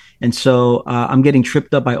Punishment. And so I'm getting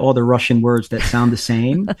tripped up by all the Russian words that sound the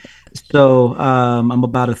same. So I'm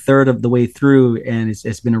about a third of the way through, and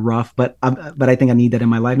it's been a rough, but I think I need that in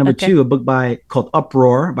my life. Number 2, a book called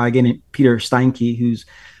Uproar by, again, Peter Steinke, who's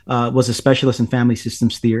was a specialist in family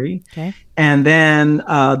systems theory. Okay. And then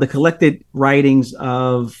the collected writings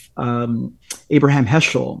of Abraham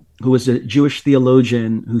Heschel, who was a Jewish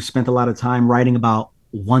theologian who spent a lot of time writing about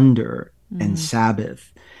wonder and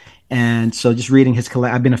Sabbath. And so just reading his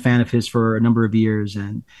I've been a fan of his for a number of years.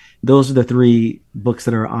 And those are the 3 books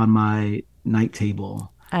that are on my night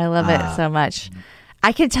table. I love it so much.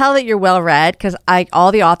 I can tell that you're well read because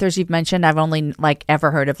all the authors you've mentioned, I've only ever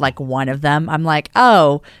heard of one of them. I'm like,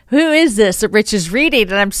 oh, who is this that Rich is reading?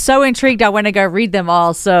 And I'm so intrigued. I want to go read them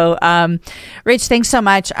all. So, Rich, thanks so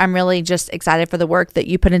much. I'm really just excited for the work that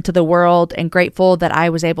you put into the world and grateful that I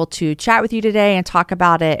was able to chat with you today and talk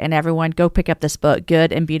about it. And everyone, go pick up this book,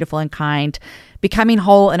 Good and Beautiful and Kind, Becoming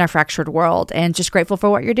Whole in a Fractured World. And just grateful for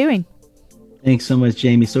what you're doing. Thanks so much,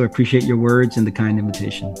 Jamie. So appreciate your words and the kind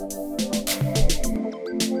invitation.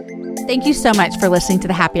 Thank you so much for listening to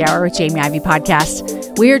the Happy Hour with Jamie Ivey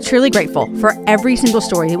podcast. We are truly grateful for every single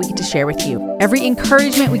story that we get to share with you, every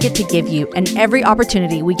encouragement we get to give you, and every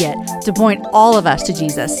opportunity we get to point all of us to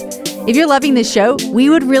Jesus. If you're loving this show, we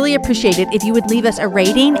would really appreciate it if you would leave us a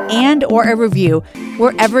rating and or a review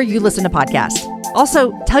wherever you listen to podcasts.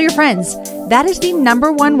 Also, tell your friends. That is the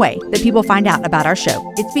number one way that people find out about our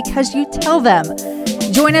show. It's because you tell them.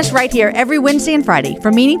 Join us right here every Wednesday and Friday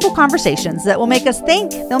for meaningful conversations that will make us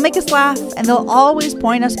think, they'll make us laugh, and they'll always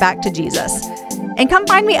point us back to Jesus. And come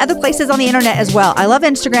find me other places on the internet as well. I love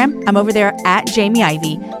Instagram. I'm over there at Jamie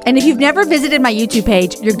Ivey. And if you've never visited my YouTube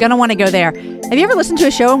page, you're going to want to go there. Have you ever listened to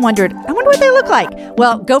a show and wondered, I wonder what they look like?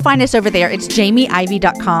 Well, go find us over there. It's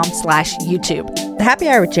jamieivey.com/YouTube. The Happy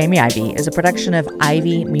Hour with Jamie Ivey is a production of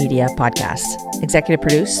Ivy Media Podcasts. Executive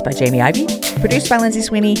produced by Jamie Ivey. Produced by Lindsay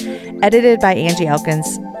Sweeney. Edited by Angie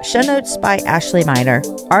Elkins. Show notes by Ashley Miner.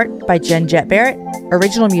 Art by Jen Jett Barrett.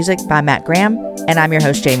 Original music by Matt Graham. And I'm your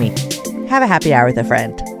host, Jamie. Have a happy hour with a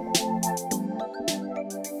friend.